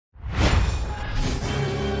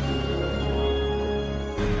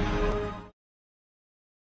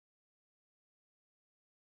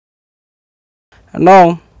And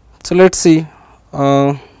now, so let's see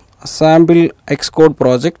a sample Xcode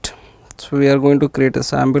project. So we are going to create a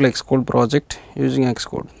sample Xcode project using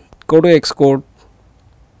Xcode. Go to Xcode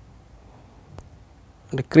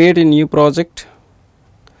and create a new project.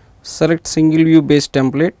 Select single view based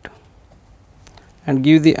template and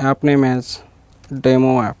give the app name as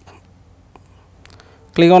demo app.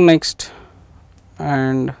 Click on next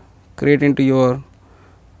and create into your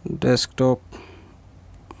desktop.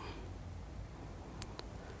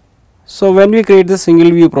 So when we create the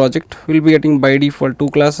single view project, we will be getting by default 2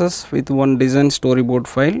 classes with one design storyboard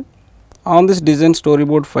file. On this design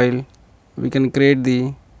storyboard file, we can create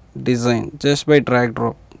the design just by drag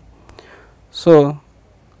drop. So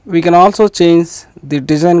we can also change the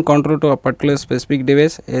design control to a particular specific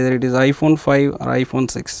device, either it is iPhone 5 or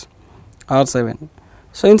iPhone 6 or 7.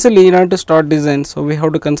 So initially in order to start design, so we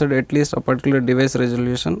have to consider at least a particular device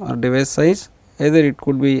resolution or device size. Either it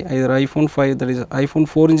could be either iPhone 5, that is iPhone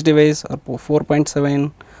 4-inch device, or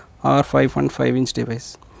 4.7 or 5.5-inch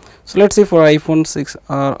device. So let's say for iPhone 6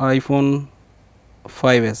 or iPhone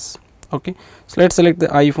 5s. Okay, so let's select the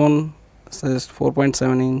iPhone says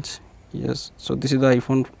 4.7 inch. Yes, so this is the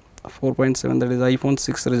iPhone 4.7, that is iPhone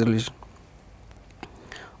 6 resolution.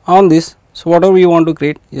 On this, so whatever we want to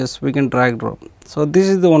create, yes, we can drag drop. So this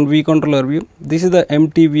is the one V controller view. This is the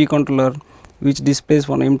empty V controller which displays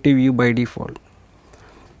one empty view by default.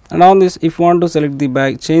 And on this, if you want to select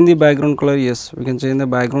the change the background color, yes, we can change the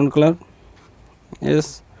background color.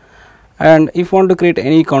 Yes, and if you want to create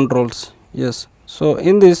any controls, yes. So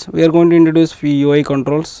in this, we are going to introduce few UI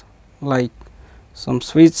controls like some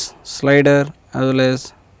switch, slider, as well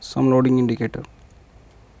as some loading indicator.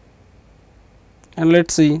 And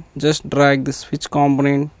let's see, just drag the switch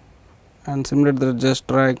component and similar to that, just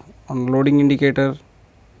drag on loading indicator.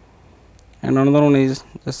 And another one is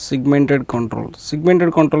the segmented control.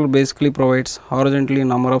 Segmented control basically provides horizontally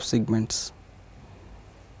number of segments.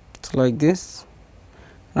 It's like this.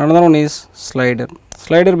 Another one is slider.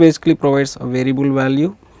 Slider basically provides a variable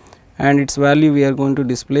value, and its value we are going to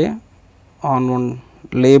display on one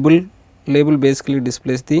label. Label basically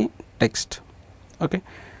displays the text. Okay.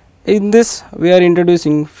 In this, we are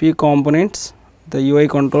introducing few components, the UI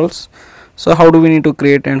controls. So how do we need to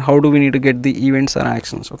create and how do we need to get the events and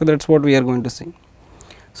actions? Okay, that's what we are going to see.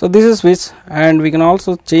 So this is switch, and we can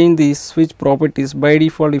also change the switch properties. By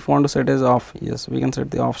default, if you want to set as off, yes, we can set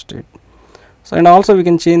the off state. So and also we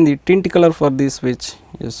can change the tint color for this switch.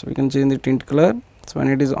 Yes, we can change the tint color. So when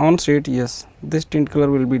it is on state, yes, this tint color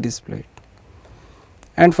will be displayed.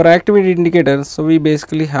 And for activity indicator, so we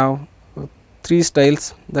basically have 3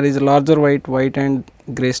 styles, that is larger white, white and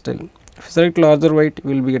gray style. If you select larger white,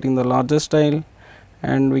 we will be getting the larger style,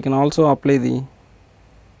 and we can also apply the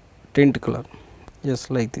tint color,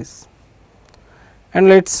 just like this. And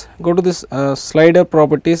let's go to this slider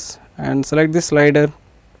properties and select this slider,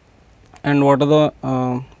 and what are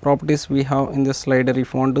the properties we have in this slider.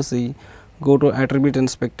 If you want to see, go to attribute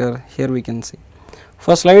inspector. Here we can see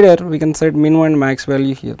for slider we can set min and max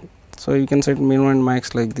value here. So you can set min and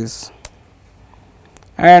max like this.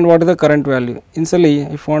 And what is the current value? Initially,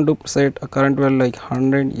 if you want to set a current value like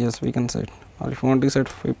 100, yes, we can set. Or if you want to set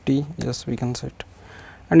 50, yes, we can set.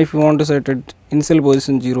 And if you want to set it initial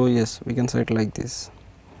position 0, yes, we can set like this.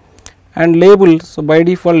 And label, so by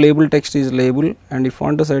default label text is label, and if you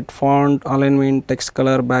want to set font, alignment, text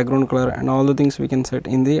color, background color, and all the things we can set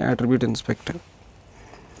in the attribute inspector.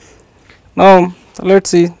 Now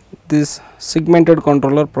let's see this segmented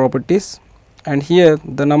controller properties. And here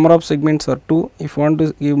the number of segments are 2. If you want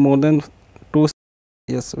to give more than 2,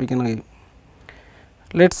 yes, we can give.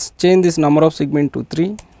 Let's change this number of segment to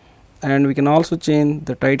 3, and we can also change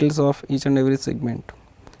the titles of each and every segment.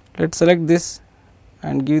 Let's select this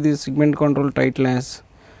and give the segment control title as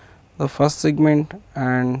the first segment,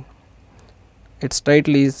 and its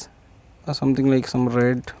title is something like some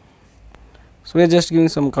red. So we are just giving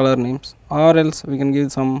some color names, or else we can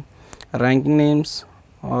give some ranking names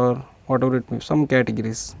or whatever it may be, some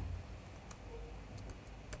categories,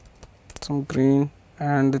 some green,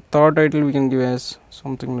 and the third title we can give as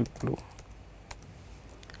something like blue.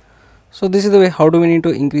 So this is the way how do we need to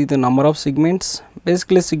increase the number of segments.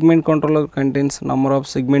 Basically segment controller contains number of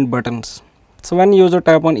segment buttons. So when user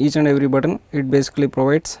tap on each and every button, it basically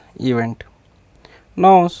provides event.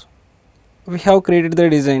 Now we have created the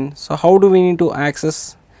design. So how do we need to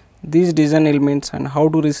access these design elements and how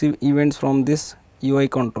to receive events from this UI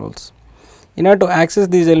controls? In order to access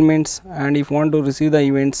these elements and if you want to receive the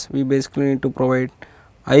events, we basically need to provide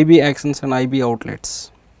IB actions and IB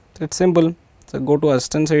outlets. So it's simple. So go to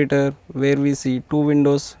assistance editor where we see 2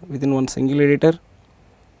 windows within one single editor.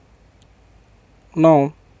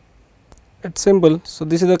 Now It's simple. So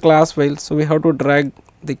this is the class file, so we have to drag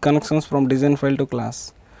the connections from design file to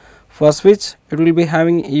class. For switch, it will be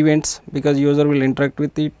having events because user will interact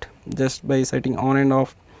with it just by setting on and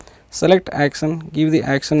off. Select action, give the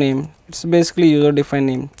action name. It's basically user defined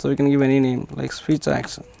name, so we can give any name like switch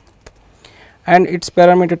action. And its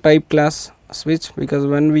parameter type class switch, because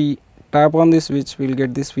when we tap on the switch we will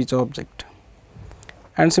get the switch object.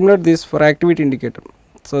 And similar to this for activity indicator.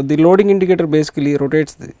 So the loading indicator basically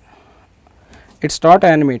rotates the, it start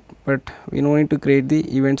animate, but we no need to create the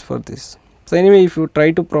events for this. So anyway, if you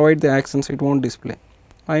try to provide the actions, it won't display.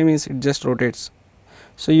 I means it just rotates,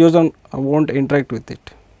 so user won't interact with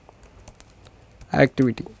it.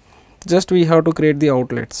 Activity, just we have to create the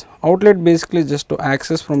outlets. Outlet basically just to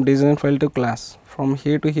access from design file to class. From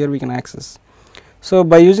here to here we can access. So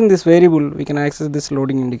by using this variable we can access this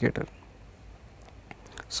loading indicator.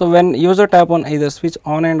 So when user tap on either switch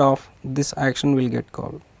on and off, this action will get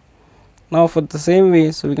called. Now for the same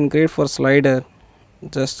way, so we can create for slider,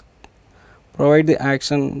 just provide the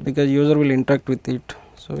action because user will interact with it.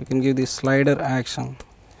 So we can give the slider action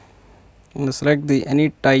and select the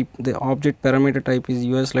any type. The object parameter type is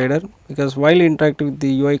UI slider, because while interacting with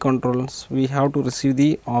the UI controls we have to receive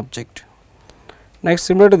the object. Next,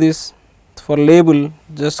 similar to this, for label,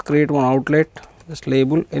 just create one outlet, just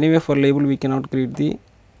label. Anyway, for label we cannot create the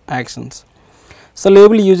actions. So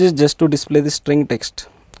label uses just to display the string text.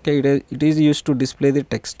 Okay, it is used to display the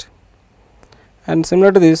text. And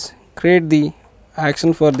similar to this, create the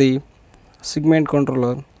action for the segment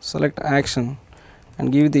controller. Select action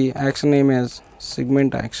and give the action name as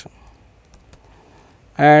segment action,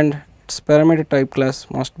 and its parameter type class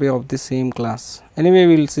must be of the same class. Anyway,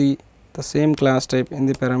 we will see the same class type in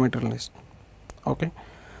the parameter list. Okay,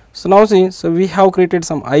 so now see, so we have created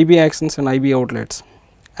some IB actions and IB outlets.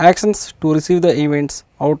 Actions to receive the events,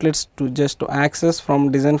 outlets to just to access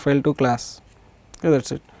from design file to class. Okay,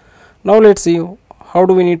 that's it. Now let's see how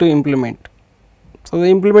do we need to implement. So the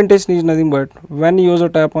implementation is nothing but when user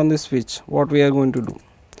tap on the switch, what we are going to do.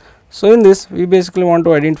 So in this we basically want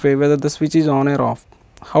to identify whether the switch is on or off.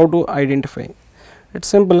 How to identify? It's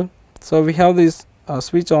simple. So we have this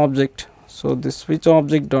switch object. So this switch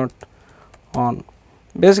object dot on.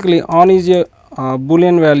 Basically on is a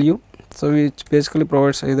boolean value, so which basically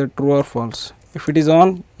provides either true or false. If it is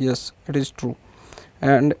on, yes, it is true,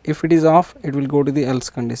 and if it is off, it will go to the else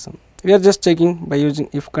condition. We are just checking by using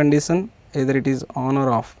if condition, either it is on or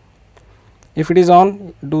off. If it is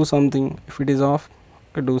on, do something. If it is off,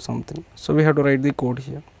 do something. So we have to write the code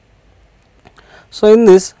here. So in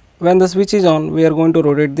this, when the switch is on, we are going to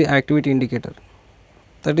rotate the activity indicator.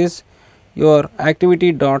 That is your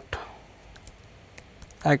activity dot.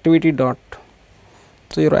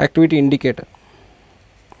 So your activity indicator.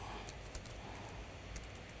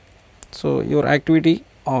 So your activity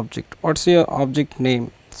object. What's your object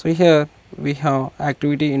name? So here we have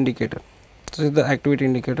activity indicator. This is the activity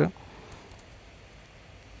indicator.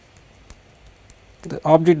 The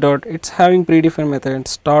object dot, it's having predefined method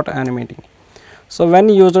start animating. So when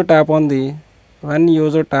user tap on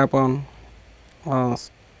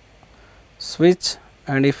switch,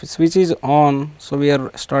 and if switch is on, so we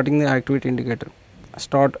are starting the activity indicator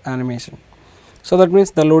start animation. So that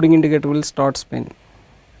means the loading indicator will start spin.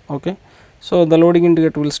 Okay, so the loading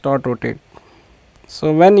indicator will start rotate.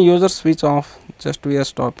 So when user switch off, just we are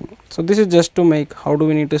stopping. So this is just to make how do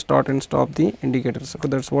we need to start and stop the indicators. So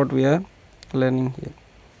that's what we are learning here.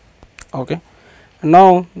 Okay, and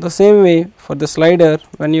now the same way for the slider,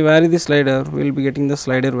 when you vary the slider, we will be getting the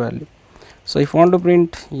slider value. So if you want to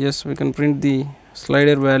print, yes, we can print the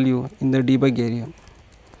slider value in the debug area.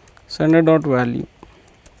 Sender dot value.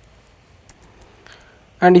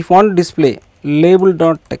 And if you want to display label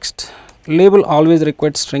dot text, label always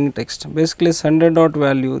requires string text. Basically sender dot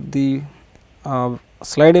value, the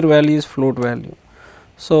slider value is float value.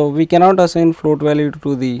 So we cannot assign float value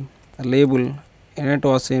to the label. In order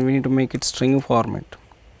to assign, we need to make it string format.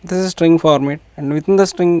 This is string format, and within the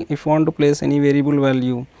string, if you want to place any variable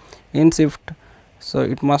value in shift, so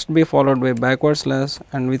it must be followed by backward slash,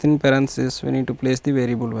 and within parenthesis we need to place the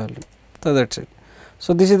variable value. So that's it.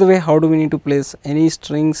 So this is the way how do we need to place any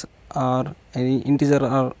strings or any integer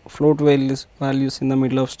or float values in the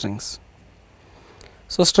middle of strings.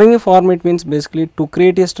 So string format means basically to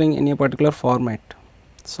create a string in a particular format.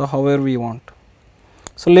 So however we want.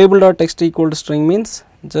 So label dot text equal to string means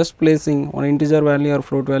just placing one integer value or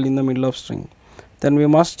float value in the middle of string. Then we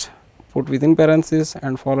must put within parenthesis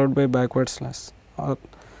and followed by backward slash.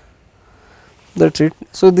 That's it.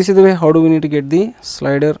 So this is the way how do we need to get the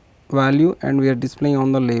slider value, and we are displaying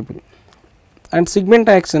on the label. And segment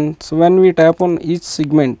action, so when we tap on each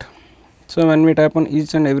segment, So when we tap on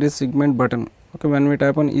each and every segment button, okay, when we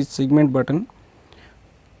tap on each segment button,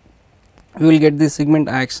 we will get the segment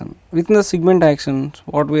action. Within the segment action,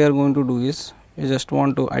 what we are going to do is we just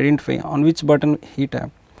want to identify on which button he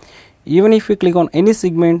tapped. Even if we click on any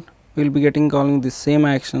segment, we will be getting calling the same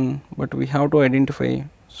action, but we have to identify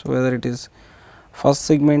so whether it is first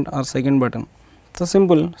segment or second button. So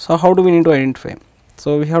simple. So how do we need to identify?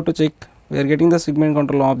 So we have to check, we are getting the segment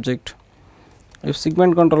control object. If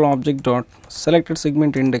segment control object dot selected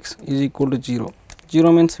segment index is equal to 0,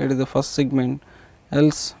 0 means it is the first segment,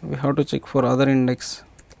 else we have to check for other index.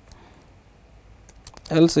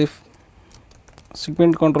 Else if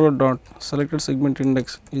segment controller dot selected segment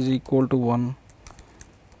index is equal to 1,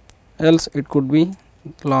 else it could be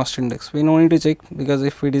last index. We no need to check, because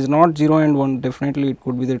if it is not 0 and 1, definitely it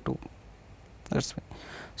could be the 2. That's why.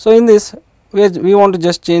 So in this we want to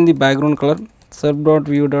just change the background color. Self dot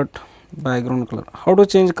view dot background color. How to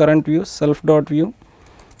change current view? Self dot view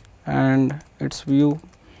and its view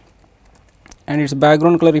and its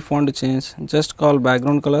background color. If you want to change, just call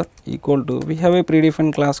background color equal to, we have a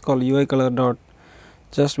predefined class called UI color dot,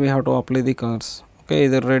 just we have to apply the colors, okay,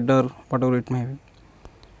 either red or whatever it may be.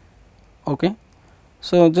 Okay,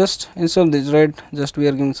 so just instead of this red, just we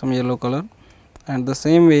are giving some yellow color. And the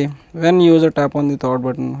same way, when user tap on the third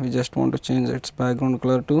button, we just want to change its background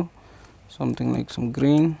color to something like some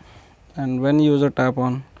green. And when user tap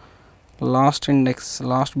on last index,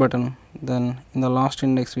 last button, then in the last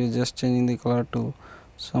index we are just changing the color to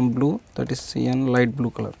some blue, that is cyan, light blue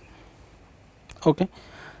color. Okay,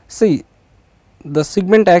 see, the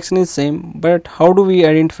segment action is same, but how do we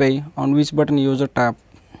identify on which button user tap?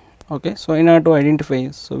 Okay, so in order to identify,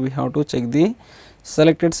 so we have to check the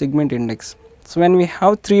selected segment index. So when we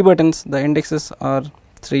have 3 buttons, the indexes are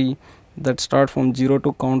 3 that start from 0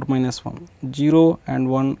 to count minus 1, 0 and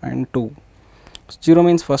 1 and 2. 0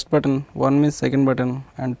 means first button, 1 means second button,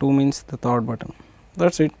 and 2 means the third button.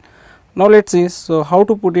 That's it. Now let's see, so how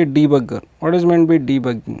to put a debugger. What is meant by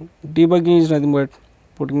debugging? Debugging is nothing but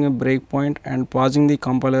putting a breakpoint and pausing the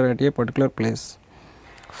compiler at a particular place.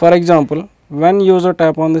 For example, when user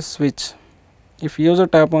tap on the switch, if user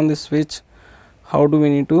tap on the switch, how do we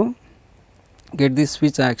need to get the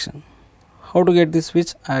switch action? How to get the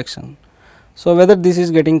switch action? So whether this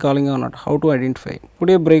is getting calling or not, how to identify? Put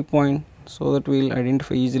a breakpoint so that we will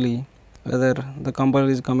identify easily whether the compiler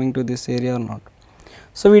is coming to this area or not.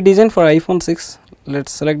 So we designed for iPhone 6.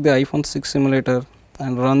 Let's select the iPhone 6 simulator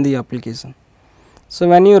and run the application. So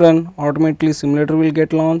when you run, automatically simulator will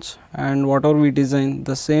get launched, and whatever we design,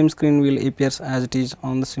 the same screen will appear as it is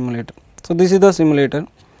on the simulator. So this is the simulator.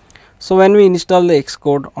 So when we install the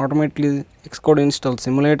Xcode, automatically Xcode install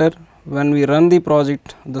simulator. When we run the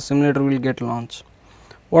project, the simulator will get launched.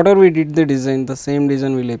 Whatever we did the design, the same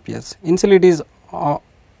design will appear. Initially it is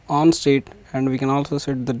on state, and we can also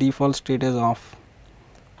set the default state as off.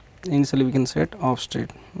 Initially we can set off state.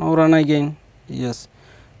 Now run again. Yes,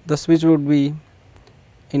 the switch would be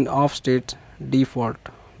in off state default.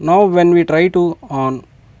 Now when we try to on,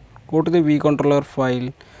 go to the vController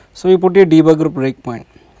file, so we put a debugger breakpoint.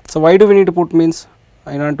 So why do we need to put means,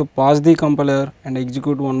 I want to pause the compiler and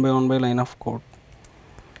execute one by line of code.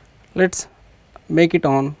 Let's make it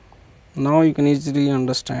on. Now you can easily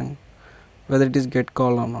understand whether it is get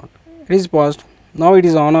call or not. It is paused. Now it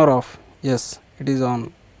is on or off. Yes, it is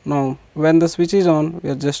on. Now when the switch is on, we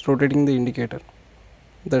are just rotating the indicator.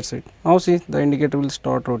 That's it. Now see, the indicator will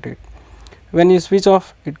start rotate. When you switch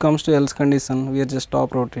off, it comes to else condition, we are just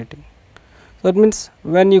stop rotating. So that means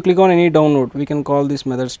when you click on any download, we can call this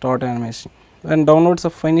method start animation. When downloads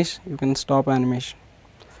are finished, you can stop animation.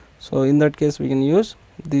 So in that case, we can use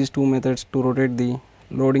these two methods to rotate the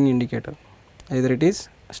loading indicator. Either it is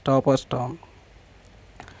stop or stop.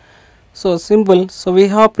 So simple. So we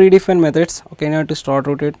have predefined methods, okay, now to start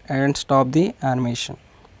rotate and stop the animation.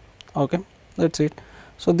 Okay, that's it.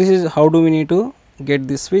 So this is how do we need to get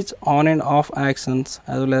the switch on and off actions,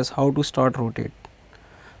 as well as how to start rotate.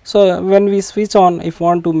 So when we switch on, if we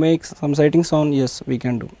want to make some settings on, yes, we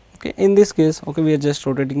can do. Okay, in this case, okay, we are just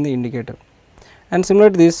rotating the indicator. And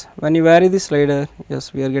similar to this, when you vary the slider,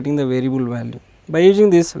 yes, we are getting the variable value. By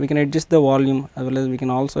using this, we can adjust the volume, as well as we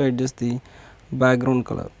can also adjust the background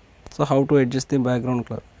color. So how to adjust the background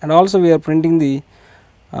color, and also we are printing the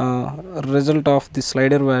result of the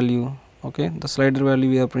slider value. Okay, the slider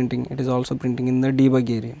value we are printing, it is also printing in the debug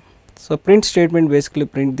area. So print statement basically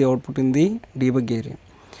print the output in the debug area,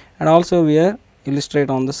 and also we are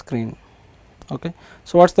illustrate on the screen. Okay,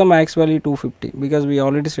 so what's the max value? 250, because we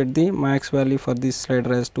already set the max value for this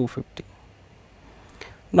slider as 250.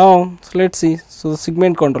 Now so let's see. So the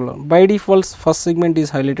segment controller, by default first segment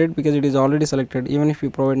is highlighted because it is already selected. Even if you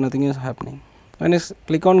provide, nothing is happening. When I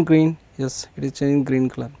click on green, yes, it is changing green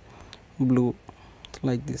color, blue,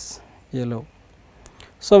 like this, yellow.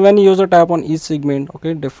 So when user tap on each segment,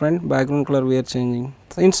 okay, different background color we are changing.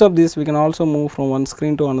 So instead of this, we can also move from one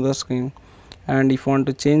screen to another screen, and if you want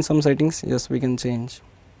to change some settings, yes, we can change.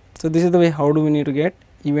 So this is the way how do we need to get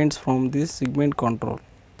events from this segment control,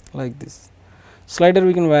 like this. Slider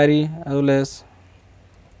we can vary, as well as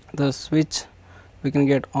the switch we can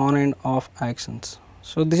get on and off actions.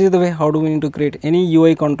 So this is the way how do we need to create any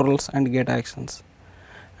UI controls and get actions.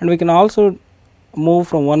 And we can also move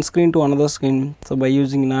from one screen to another screen, so by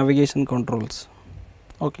using navigation controls.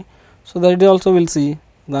 Okay, so that also we'll see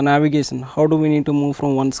the navigation, how do we need to move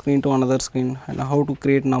from one screen to another screen, and how to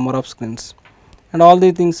create number of screens, and all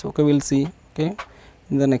the things, okay, we'll see, okay,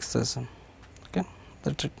 in the next session. Okay,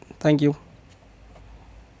 that's it. Thank you.